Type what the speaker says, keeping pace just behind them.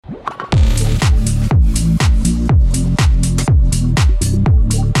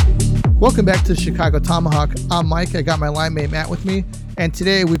Welcome back to the Chicago Tomahawk. I'm Mike. I got my line mate Matt with me, and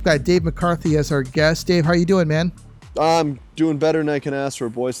today we've got Dave McCarthy as our guest. Dave, how you doing, man? I'm doing better than I can ask for,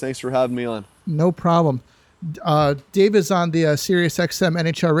 boys. Thanks for having me on. No problem. Dave is on the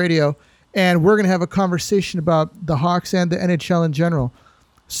SiriusXMNHL radio, and we're going to have a conversation about the Hawks and the NHL in general.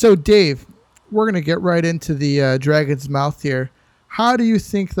 So, Dave, we're going to get right into the Dragon's mouth here. How do you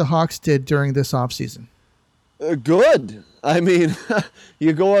think the Hawks did during this offseason? Good. I mean,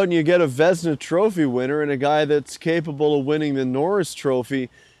 you go out and you get a Vezina Trophy winner and a guy that's capable of winning the Norris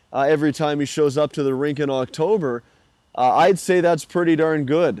Trophy every time he shows up to the rink in October. I'd say that's pretty darn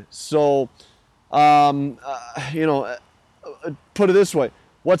good. So, put it this way.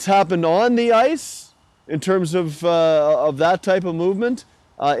 What's happened on the ice in terms of that type of movement?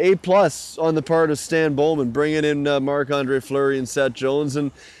 A+ on the part of Stan Bowman, bringing in Marc-Andre Fleury and Seth Jones.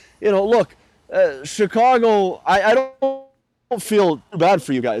 And, look, Chicago, I don't feel too bad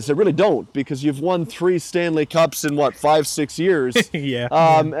for you guys. I really don't, because you've won 3 Stanley Cups in, 5-6 years? Yeah.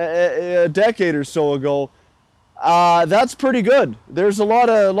 A decade or so ago. That's pretty good. There's a lot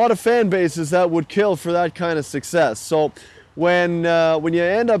of fan bases that would kill for that kind of success. So when you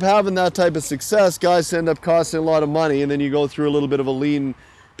end up having that type of success, guys end up costing a lot of money, and then you go through a little bit of a lean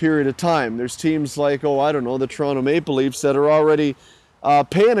period of time. There's teams like, the Toronto Maple Leafs that are already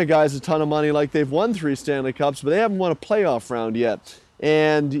paying the guys a ton of money, like they've won 3 Stanley Cups, but they haven't won a playoff round yet.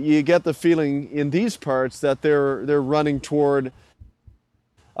 And you get the feeling in these parts that they're running toward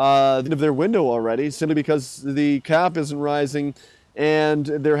the end of their window already, simply because the cap isn't rising and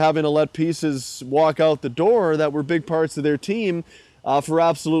they're having to let pieces walk out the door that were big parts of their team for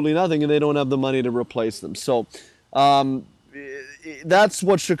absolutely nothing, and they don't have the money to replace them. So that's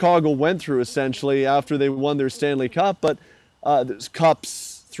what Chicago went through essentially after they won their Stanley Cup, but there's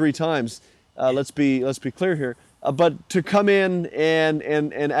cups 3 times. Let's be clear here. But to come in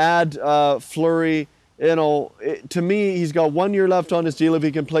and add Fleury, to me, he's got 1 year left on his deal. If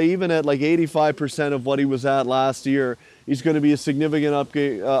he can play even at like 85% of what he was at last year, he's going to be a significant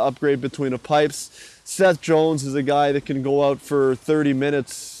upgrade between the pipes. Seth Jones is a guy that can go out for 30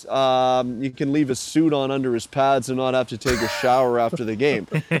 minutes. You can leave his suit on under his pads and not have to take a shower after the game.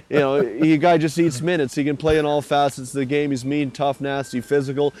 The guy just eats minutes. He can play in all facets of the game. He's mean, tough, nasty,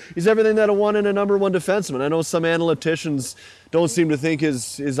 physical. He's everything that I want in a number 1 defenseman. I know some analyticians don't seem to think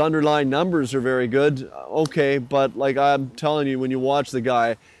his underlying numbers are very good. Okay, but like I'm telling you, when you watch the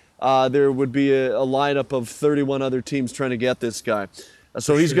guy, there would be a lineup of 31 other teams trying to get this guy.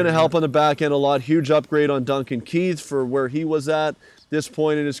 So he's going to help on the back end a lot. Huge upgrade on Duncan Keith for where he was at this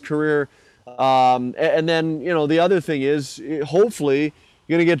point in his career. And then, the other thing is, hopefully,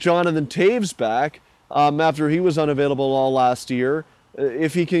 you're going to get Jonathan Toews back after he was unavailable all last year.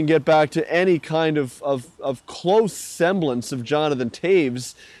 If he can get back to any kind of close semblance of Jonathan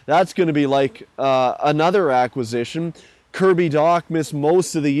Toews, that's going to be like another acquisition. Kirby Dach missed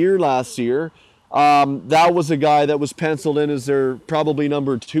most of the year last year. That was a guy that was penciled in as their probably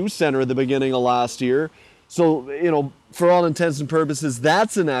number 2 center at the beginning of last year. So, for all intents and purposes,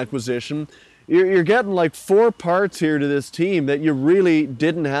 that's an acquisition. You're getting like 4 parts here to this team that you really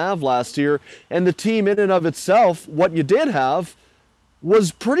didn't have last year. And the team in and of itself, what you did have,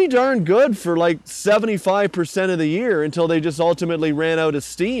 was pretty darn good for like 75% of the year until they just ultimately ran out of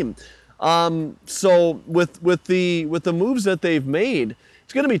steam. So with the moves that they've made,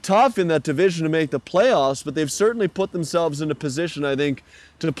 it's going to be tough in that division to make the playoffs, but they've certainly put themselves in a position, I think,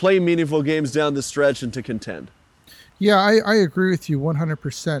 to play meaningful games down the stretch and to contend. Yeah, I agree with you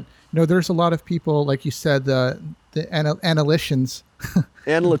 100%. There's a lot of people, like you said, the analyticians.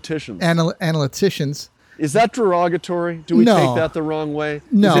 Analyticians. Is that derogatory? Do we take that the wrong way?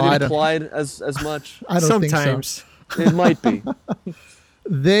 No, Is it implied as much? I don't Sometimes. think so. It might be.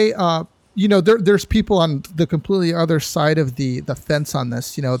 They, there's people on the completely other side of the fence on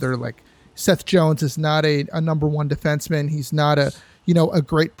this. They're like, Seth Jones is not a number 1 defenseman. He's not a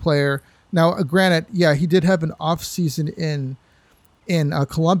great player. Now, granted, yeah, he did have an off season in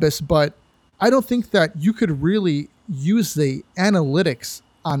Columbus, but I don't think that you could really use the analytics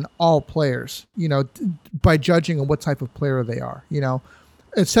on all players, by judging on what type of player they are,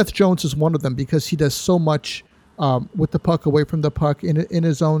 And Seth Jones is one of them because he does so much with the puck, away from the puck, in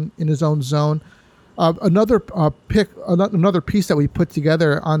his own zone. Another piece that we put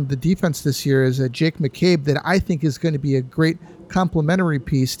together on the defense this year is Jake McCabe that I think is going to be a great complementary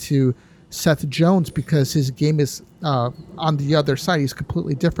piece to Seth Jones because his game is on the other side. He's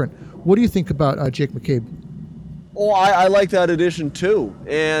completely different. What do you think about Jake McCabe? Oh, I like that addition too.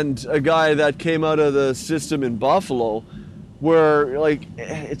 And a guy that came out of the system in Buffalo where, like,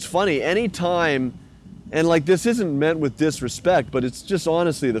 it's funny, anytime and like this isn't meant with disrespect, but it's just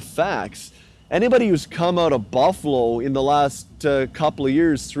honestly the facts. Anybody who's come out of Buffalo in the last couple of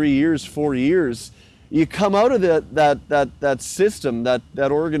years, 3 years, 4 years, you come out of that system,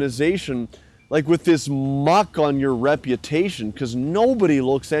 that organization, like with this muck on your reputation, because nobody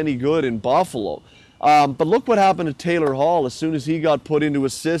looks any good in Buffalo. But look what happened to Taylor Hall as soon as he got put into a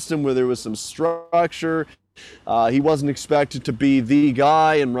system where there was some structure. He wasn't expected to be the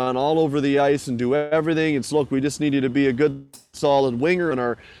guy and run all over the ice and do everything. It's, look, we just needed to be a good, solid winger in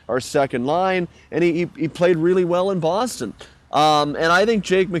our second line. And he played really well in Boston. And I think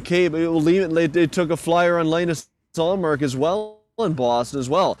Jake McCabe, they took a flyer on Linus Ullmark as well in Boston as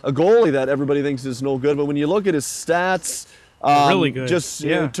well. A goalie that everybody thinks is no good. But when you look at his stats, really good.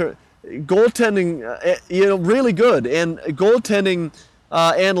 Goaltending, really good. And goaltending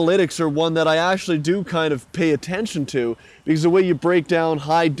analytics are one that I actually do kind of pay attention to, because the way you break down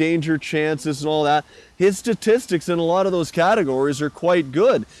high danger chances and all that, his statistics in a lot of those categories are quite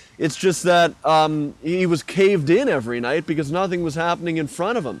good. It's just that he was caved in every night because nothing was happening in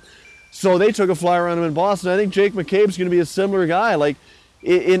front of him. So they took a flyer on him in Boston. I think Jake McCabe's going to be a similar guy. Like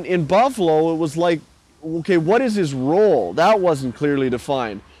in Buffalo, it was like, okay, what is his role? That wasn't clearly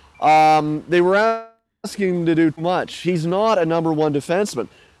defined. They were asking him to do too much. He's not a number one defenseman.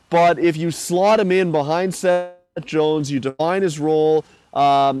 But if you slot him in behind Seth Jones, you define his role,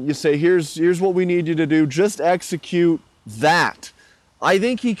 you say, here's what we need you to do, just execute that. I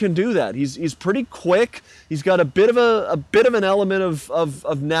think he can do that. He's pretty quick. He's got a bit of an element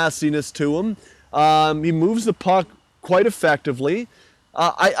of nastiness to him. He moves the puck quite effectively.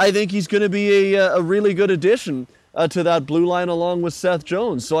 I think he's going to be a really good addition to that blue line along with Seth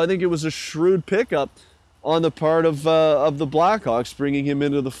Jones. So I think it was a shrewd pickup on the part of the Blackhawks, bringing him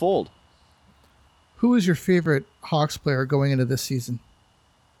into the fold. Who is your favorite Hawks player going into this season?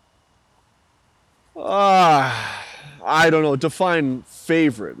 I don't know. Define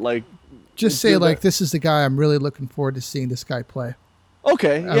favorite. Like, just say like, this is the guy I'm really looking forward to seeing this guy play.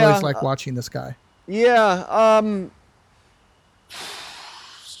 Okay. I always like watching this guy. Yeah.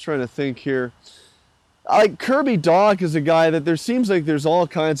 Just trying to think here. Like Kirby Dach is a guy that there seems like there's all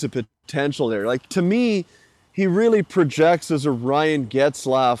kinds of potential there. Like, to me, he really projects as a Ryan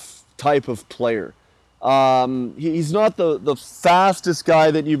Getzlaf type of player. He's not the fastest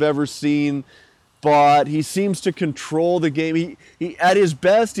guy that you've ever seen, but he seems to control the game. He at his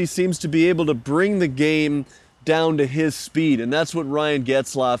best, he seems to be able to bring the game down to his speed, and that's what Ryan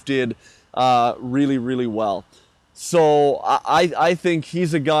Getzlaf did really, really well. So I think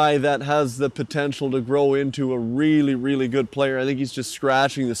he's a guy that has the potential to grow into a really, really good player. I think he's just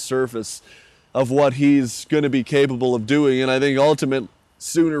scratching the surface of what he's going to be capable of doing, and I think ultimately,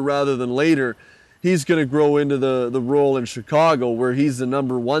 sooner rather than later, he's going to grow into the role in Chicago where he's the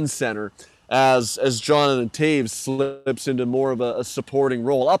number one center, as Jonathan Toews slips into more of a supporting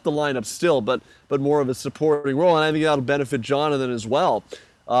role, up the lineup still, but more of a supporting role, and I think that'll benefit Jonathan as well,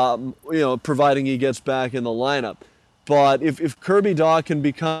 providing he gets back in the lineup. But if Kirby Dach can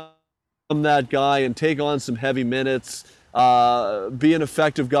become that guy and take on some heavy minutes, be an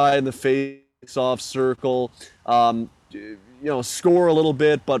effective guy in the face-off circle, score a little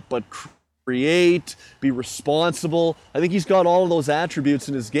bit, but create, be responsible. I think he's got all of those attributes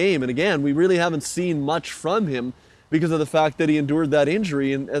in his game. And again, we really haven't seen much from him because of the fact that he endured that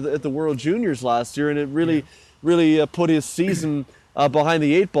injury at the World Juniors last year, and it really put his season behind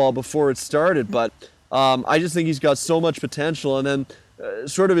the eight ball before it started. But I just think he's got so much potential, and then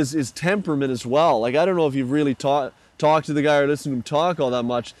sort of his temperament as well. Like, I don't know if you've really talked to the guy or listened to him talk all that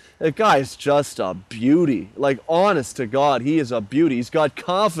much. That guy's just a beauty. Like, honest to God, he is a beauty. He's got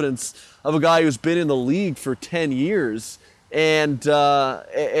confidence of a guy who's been in the league for 10 years. And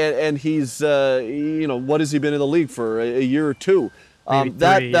he's, what has he been in the league for? A year or two?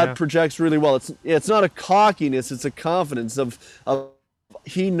 That projects really well. It's not a cockiness, it's a confidence of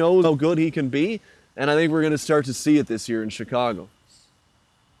he knows how good he can be. And I think we're going to start to see it this year in Chicago.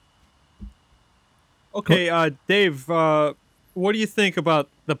 Okay, Dave, what do you think about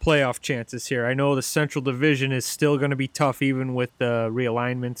the playoff chances here? I know the Central Division is still going to be tough, even with the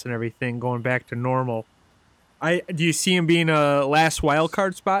realignments and everything going back to normal. Do you see him being a last wild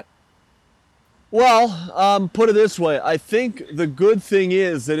card spot? Well, put it this way. I think the good thing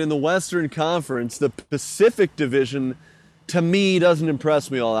is that in the Western Conference, the Pacific Division, to me, doesn't impress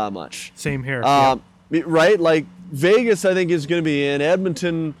me all that much. Same here. Right? Like, Vegas, I think, is going to be in.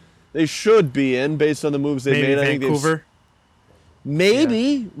 Edmonton, they should be in based on the moves they made. I think Vancouver.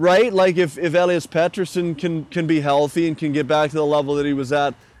 Maybe, right? Like, if Elias Pettersson can be healthy and can get back to the level that he was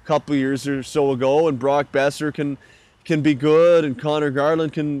at a couple years or so ago, and Brock Besser can can be good, and Connor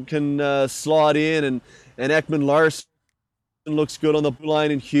Garland can slot in, and Ekman Larson looks good on the blue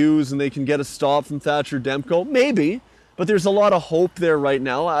line, and Hughes, and they can get a stop from Thatcher Demko, maybe. But there's a lot of hope there right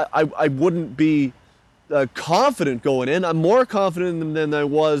now. I wouldn't be confident going in. I'm more confident than I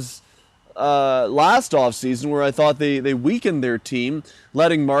was last offseason, where I thought they weakened their team,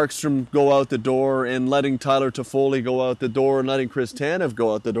 letting Markstrom go out the door and letting Tyler Toffoli go out the door and letting Chris Tanev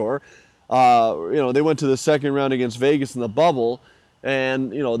go out the door. They went to the second round against Vegas in the bubble,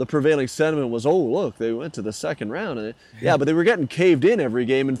 and the prevailing sentiment was, oh, look, they went to the second round. And yeah, but they were getting caved in every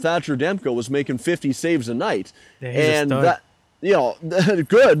game, and Thatcher Demko was making 50 saves a night. Yeah, and that,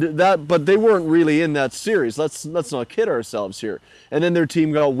 good, but they weren't really in that series. Let's not kid ourselves here. And then their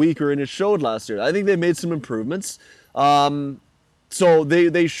team got weaker, and it showed last year. I think they made some improvements. So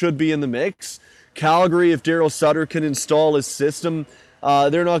they should be in the mix. Calgary, if Daryl Sutter can install his system,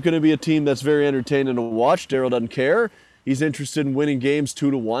 they're not going to be a team that's very entertaining to watch. Daryl doesn't care. He's interested in winning games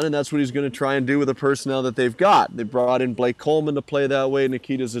 2-1, and that's what he's going to try and do with the personnel that they've got. They brought in Blake Coleman to play that way,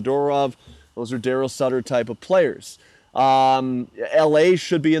 Nikita Zadorov. Those are Daryl Sutter type of players. LA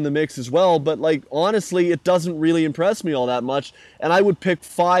should be in the mix as well, but honestly, it doesn't really impress me all that much. And I would pick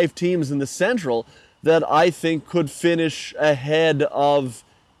 5 teams in the Central that I think could finish ahead of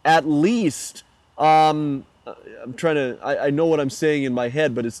at least. I know what I'm saying in my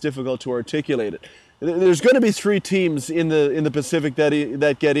head, but it's difficult to articulate it. There's going to be 3 teams in the Pacific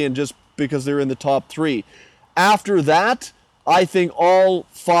that get in just because they're in the top 3. After that, I think all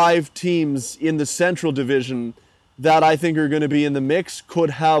 5 teams in the Central Division that I think are going to be in the mix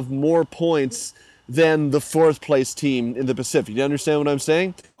could have more points than the 4th place team in the Pacific. Do you understand what I'm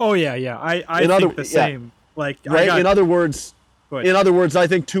saying? Oh yeah. I think the same. In other words, I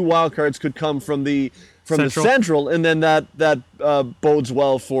think 2 wild cards could come from the Central, and then that bodes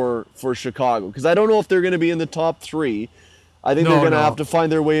well for Chicago, because I don't know if they're going to be in the top 3. I think they're going to have to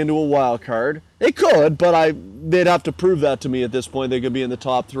find their way into a wild card. They could, but they'd have to prove that to me at this point. They could be in the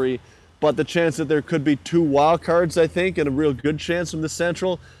top 3. But the chance that there could be 2 wild cards, I think, and a real good chance from the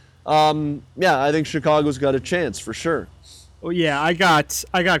Central, I think Chicago's got a chance for sure. Well, yeah, I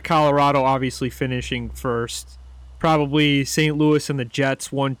got Colorado obviously finishing first. Probably St. Louis and the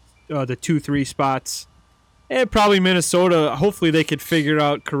Jets won the 2-3 spots. And probably Minnesota. Hopefully they could figure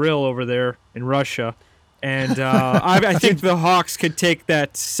out Kirill over there in Russia. And I think the Hawks could take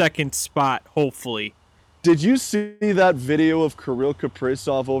that 2nd spot, hopefully. Did you see that video of Kirill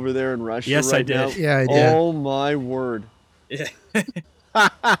Kaprizov over there in Russia? Yes, right I did. Now? Yeah, I did. Oh my word! Yeah.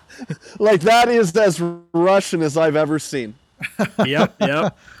 That is as Russian as I've ever seen. Yep.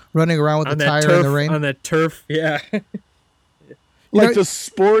 Running around with on the that tire turf, in the rain. On that turf, yeah. The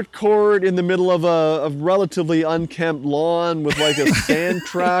sport court in the middle of a relatively unkempt lawn with a sand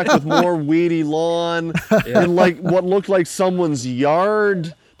track with more weedy lawn in what looked like someone's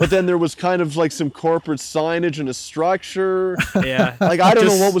yard. But then there was kind of some corporate signage and a structure. Yeah. I don't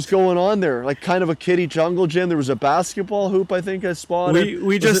know what was going on there. Kind of a kiddie jungle gym. There was a basketball hoop I think I spotted.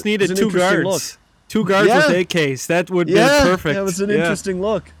 We just needed 2 guards. Look. 2 guards with AKs. That would be perfect. Yeah, it was an interesting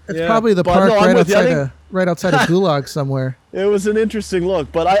look. It's probably the park right outside of Gulag somewhere. It was an interesting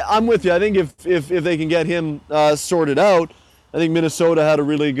look. But I'm with you. I think if they can get him sorted out, I think Minnesota had a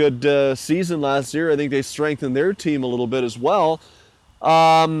really good season last year. I think they strengthened their team a little bit as well.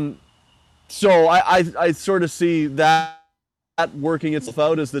 So I sort of see that working itself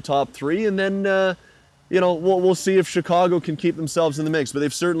out as the top 3, and then we'll see if Chicago can keep themselves in the mix. But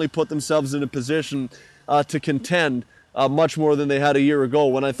they've certainly put themselves in a position to contend much more than they had a year ago,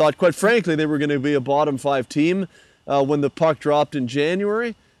 when I thought, quite frankly, they were going to be a bottom 5 team when the puck dropped in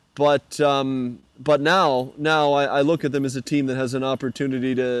January. But now I look at them as a team that has an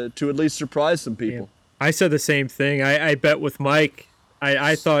opportunity to at least surprise some people. Yeah. I said the same thing. I bet with Mike.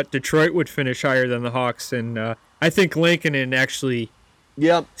 I thought Detroit would finish higher than the Hawks, and I think Lankinen actually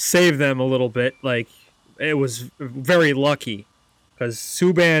saved them a little bit. It was very lucky, because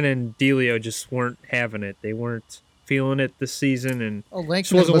Subban and Delio just weren't having it. They weren't feeling it this season, and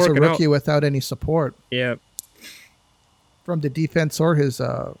Lankinen was a rookie without any support. Yeah, from the defense or his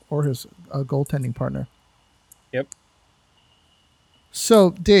goaltending partner. Yep. So,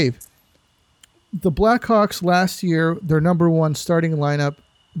 Dave, the Blackhawks last year, their number 1 starting lineup,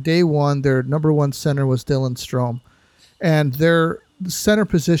 day 1, their number 1 center was Dylan Strome, and their center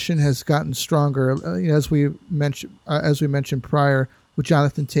position has gotten stronger, as we mentioned prior, with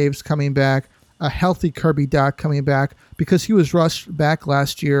Jonathan Taves coming back, a healthy Kirby Dach coming back, because he was rushed back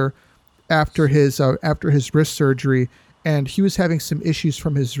last year after his wrist surgery, and he was having some issues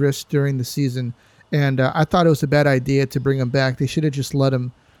from his wrist during the season, and I thought it was a bad idea to bring him back. They should have just let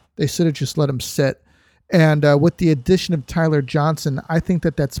him sit. And with the addition of Tyler Johnson, I think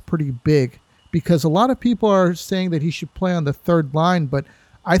that that's pretty big because a lot of people are saying that he should play on the third line, but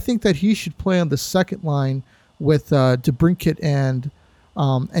I think that he should play on the second line with DeBrincat and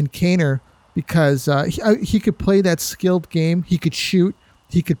Kaner because he could play that skilled game. He could shoot,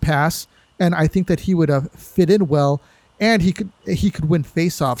 he could pass, and I think that he would fit in well. And he could win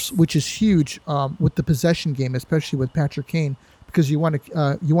faceoffs, which is huge with the possession game, especially with Patrick Kane, because you want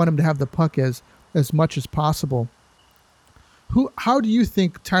him to have the puck as much as possible. How do you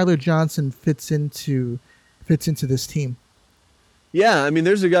think Tyler Johnson fits into this team? Yeah, I mean,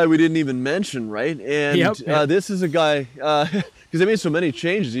 there's a guy we didn't even mention, right? And Yep. this is a guy because they made so many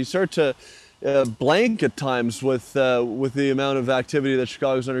changes. You start to blank at times with the amount of activity that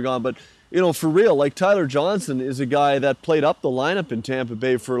Chicago's undergone, but. For real, like Tyler Johnson is a guy that played up the lineup in Tampa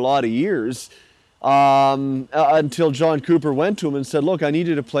Bay for a lot of years until John Cooper went to him and said, look, I need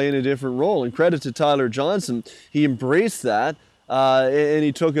you to play in a different role. And credit to Tyler Johnson, he embraced that and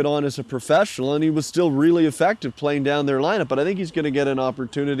he took it on as a professional, and he was still really effective playing down their lineup. But I think he's going to get an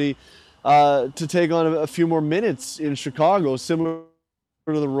opportunity to take on a few more minutes in Chicago, similar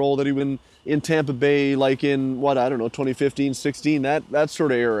to the role that he was in Tampa Bay, like in, 2015, 16, that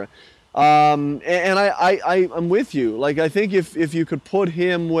sort of era. And I'm with you. Like, I think if you could put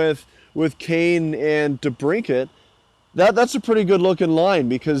him with Kane and DeBrincat, that's a pretty good looking line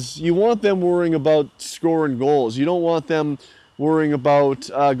because you want them worrying about scoring goals. You don't want them worrying about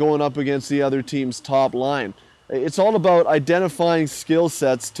going up against the other team's top line. It's all about identifying skill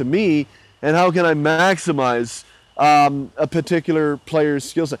sets to me and how can I maximize a particular player's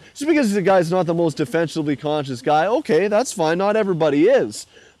skill set. Just because the guy's not the most defensively conscious guy, okay, that's fine. Not everybody is.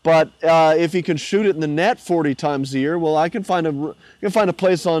 But if he can shoot it in the net 40 times a year, well, I can find a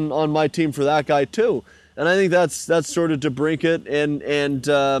place on my team for that guy too. And I think that's sort of DeBrincat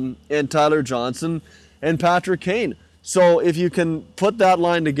and Tyler Johnson and Patrick Kane. So if you can put that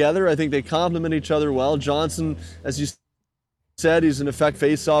line together, I think they complement each other well. Johnson, as you said, he's an effect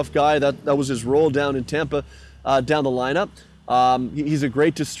face-off guy. That was his role down in Tampa, down the lineup. He's a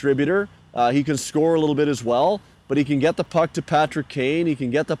great distributor. He can score a little bit as well. But he can get the puck to Patrick Kane, he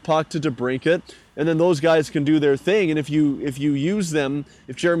can get the puck to DeBrincat, and then those guys can do their thing. And if you use them,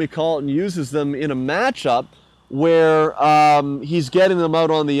 if Jeremy Colleton uses them in a matchup where he's getting them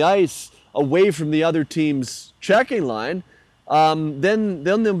out on the ice away from the other team's checking line, then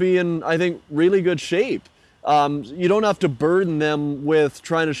they'll be in, I think, really good shape. You don't have to burden them with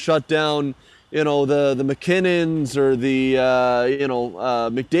trying to shut down the McKinnons or the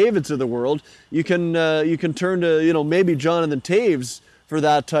McDavids of the world. You can turn to maybe Jonathan Taves for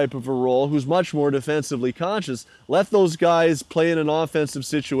that type of a role, who's much more defensively conscious. Let those guys play in an offensive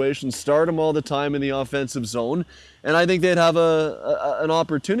situation, start them all the time in the offensive zone, and I think they'd have an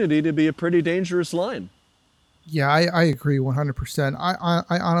opportunity to be a pretty dangerous line. Yeah, I agree 100%.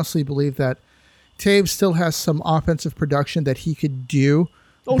 I honestly believe that Taves still has some offensive production that he could do.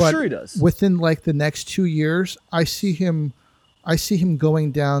 Oh, but sure he does. Within like the next 2 years, I see him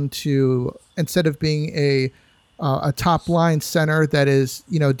going down to, instead of being a top line center that is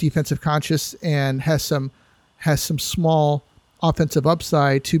defensive conscious and has some small offensive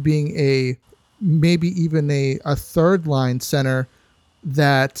upside, to being maybe even a third line center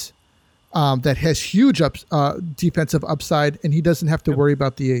that has huge defensive upside, and he doesn't have to worry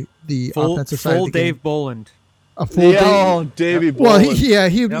about the offensive side of the game. Dave Bolland. A full Davey Bolland. Well,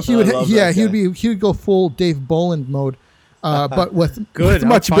 he would go full Dave Bolland mode, but with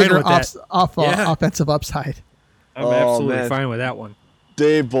much bigger offensive upside. I'm absolutely fine with that one.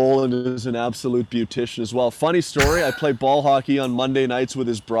 Dave Bolland is an absolute beautician as well. Funny story, I play ball hockey on Monday nights with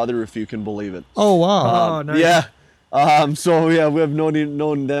his brother, if you can believe it. Oh, wow. Nice. Yeah. We have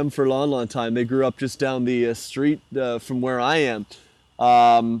known them for a long time. They grew up just down the street from where I am.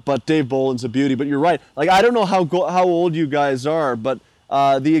 But Dave Bolland's a beauty. But you're right. Like, I don't know how old you guys are, but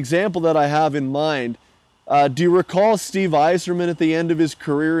the example that I have in mind, do you recall Steve Yzerman at the end of his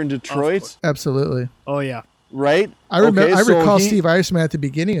career in Detroit? Absolutely. Oh, yeah. Right? I recall Steve Yzerman at the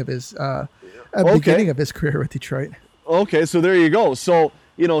beginning of his beginning of his career with Detroit. Okay, so there you go. So,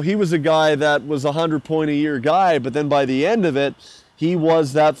 he was a guy that was 100-point-a-year guy, but then by the end of it, he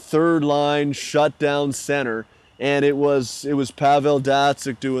was that third line shutdown center. And it was Pavel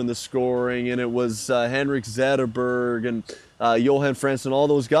Datsyuk doing the scoring, and it was Henrik Zetterberg and Johan Franzen, all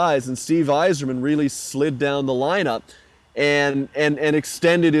those guys. And Steve Yzerman really slid down the lineup and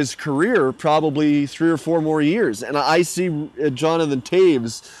extended his career probably 3 or 4 more years. And I see Jonathan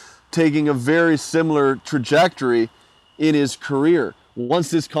Taves taking a very similar trajectory in his career. Once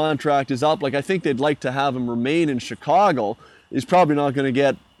this contract is up, I think they'd like to have him remain in Chicago. He's probably not going to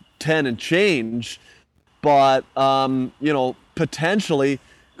get 10 and change. but potentially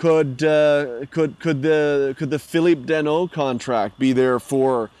could the Philippe Deneau contract be there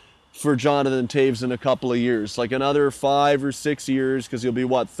for Jonathan Toews in a couple of years, like another 5 or 6 years, because he'll be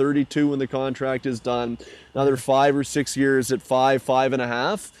 32 when the contract is done, another 5 or 6 years at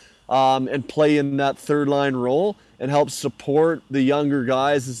 5.5, and play in that third line role and help support the younger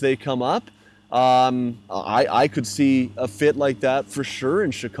guys as they come up. I could see a fit like that for sure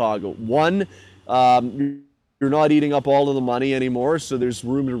in Chicago. One, you're not eating up all of the money anymore, so there's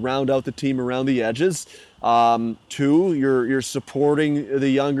room to round out the team around the edges. Two, you're supporting the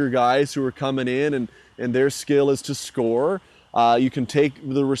younger guys who are coming in, and their skill is to score. You can take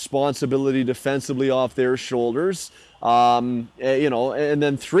the responsibility defensively off their shoulders. And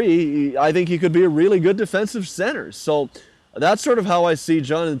then three, I think he could be a really good defensive center. So that's sort of how I see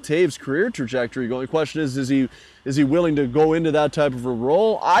Jonathan Toews' career trajectory going. The question is he willing to go into that type of a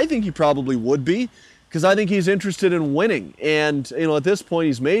role? I think he probably would be, because I think he's interested in winning. And, at this point,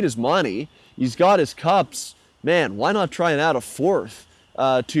 he's made his money. He's got his cups. Man, why not try and add a fourth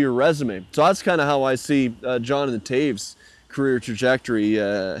to your resume? So that's kind of how I see Jonathan Toews' career trajectory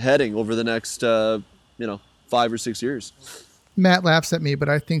heading over the next, 5 or 6 years. Matt laughs at me, but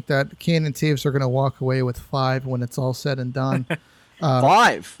I think that Kane and Toews are going to walk away with 5 when it's all said and done.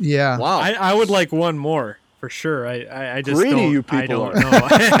 5? Yeah. Wow. I would like one more for sure. I just Greedy don't. You people I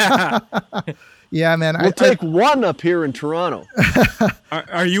don't know. Yeah, man. We'll take one up here in Toronto.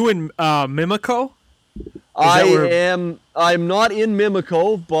 Are you in Mimico? I'm not in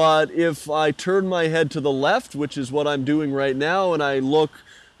Mimico, but if I turn my head to the left, which is what I'm doing right now, and I look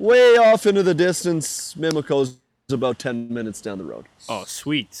way off into the distance, Mimico's about 10 minutes down the road. Oh,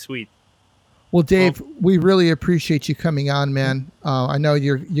 sweet. Well, Dave, we really appreciate you coming on, man. I know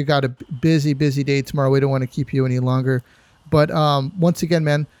you got a busy day tomorrow. We don't want to keep you any longer. But once again,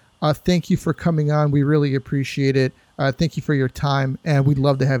 man, thank you for coming on. We really appreciate it. Thank you for your time, and we'd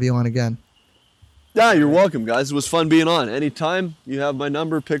love to have you on again. Yeah, you're welcome, guys. It was fun being on. Anytime you have my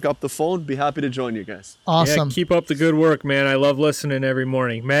number, pick up the phone. Be happy to join you guys. Awesome. Yeah, keep up the good work, man. I love listening every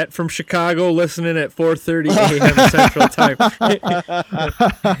morning. Matt from Chicago, listening at 4:30 a.m. Central Time.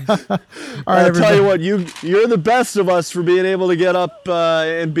 All right, I'll tell you what, you're the best of us for being able to get up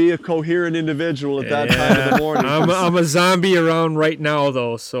and be a coherent individual at that time of the morning. I'm a zombie around right now,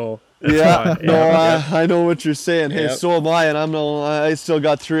 though, so... I know what you're saying. Hey, so am I, and I still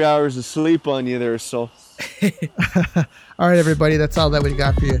got 3 hours of sleep on you there, so. All right, everybody, that's all that we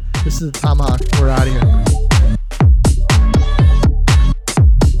got for you. This is the Tomahawk. We're out of here.